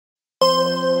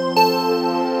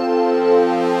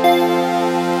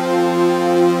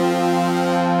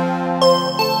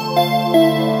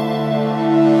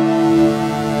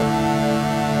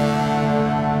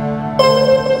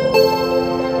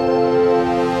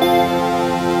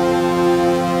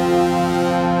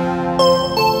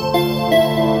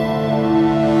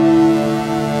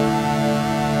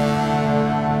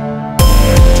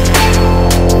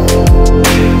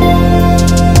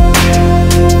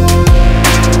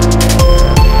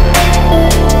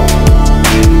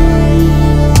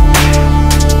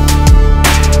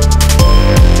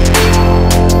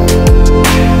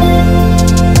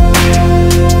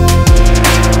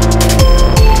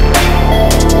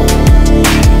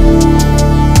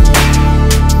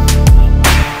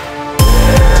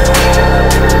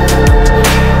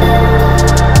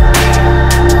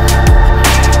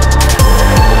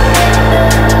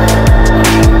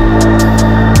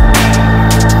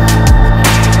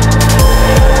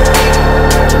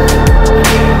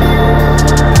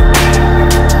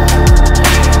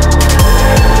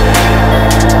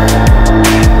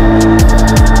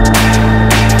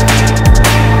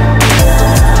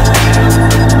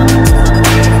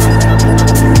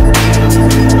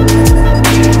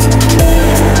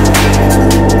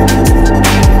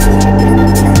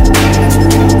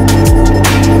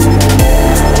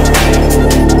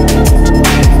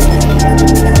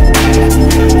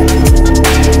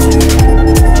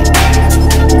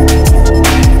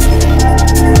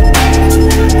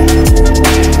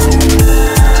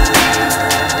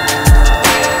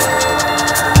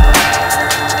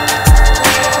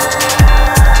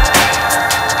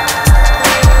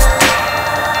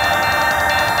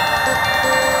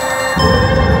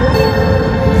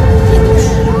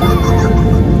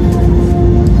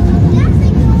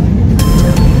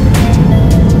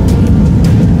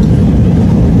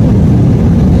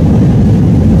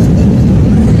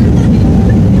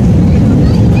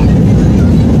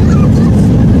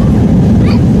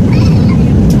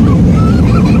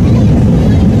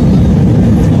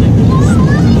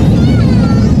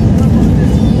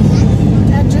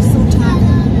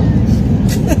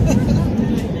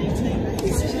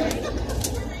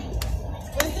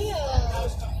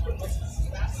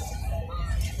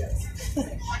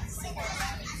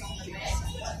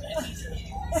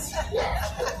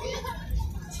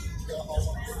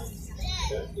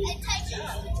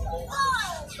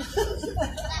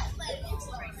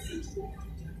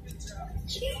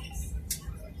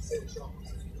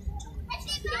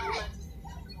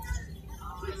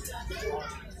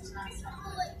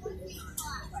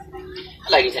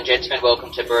Ladies and gentlemen,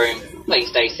 welcome to Broome. Please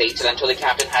stay seated until the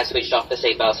captain has switched off the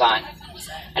seatbelt sign.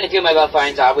 And if your mobile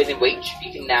phones are within reach,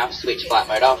 you can now switch flight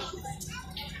mode off.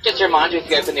 Just a reminder, if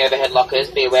you open the overhead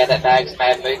lockers, be aware that bags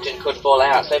may have moved and could fall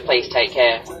out, so please take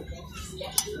care.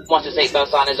 Once the seatbelt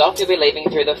sign is off, you'll be leaving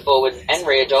through the forward and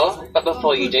rear door, but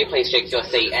before you do, please check your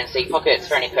seat and seat pockets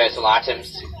for any personal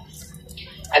items.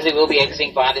 As we will be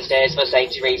exiting via the stairs for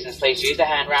safety reasons, please use the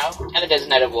handrail and the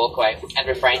designated walkway, and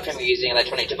refrain from using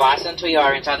electronic devices until you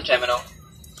are inside the terminal.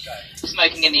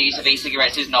 Smoking and the use of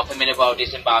e-cigarettes is not permitted while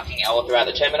disembarking or throughout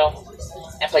the terminal,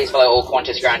 and please follow all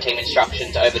Qantas ground team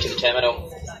instructions over to the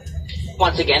terminal.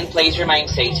 Once again, please remain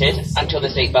seated until the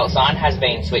seatbelt sign has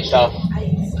been switched off.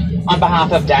 On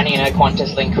behalf of Danny and her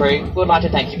Qantaslink crew, we would like to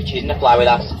thank you for choosing to fly with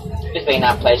us. It's been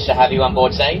our pleasure to have you on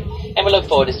board today, and we look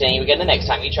forward to seeing you again the next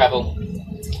time you travel.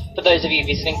 For those of you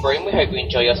visiting Broome, we hope you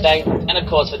enjoy your stay, and of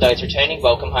course for those returning,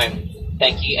 welcome home.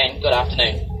 Thank you and good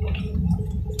afternoon.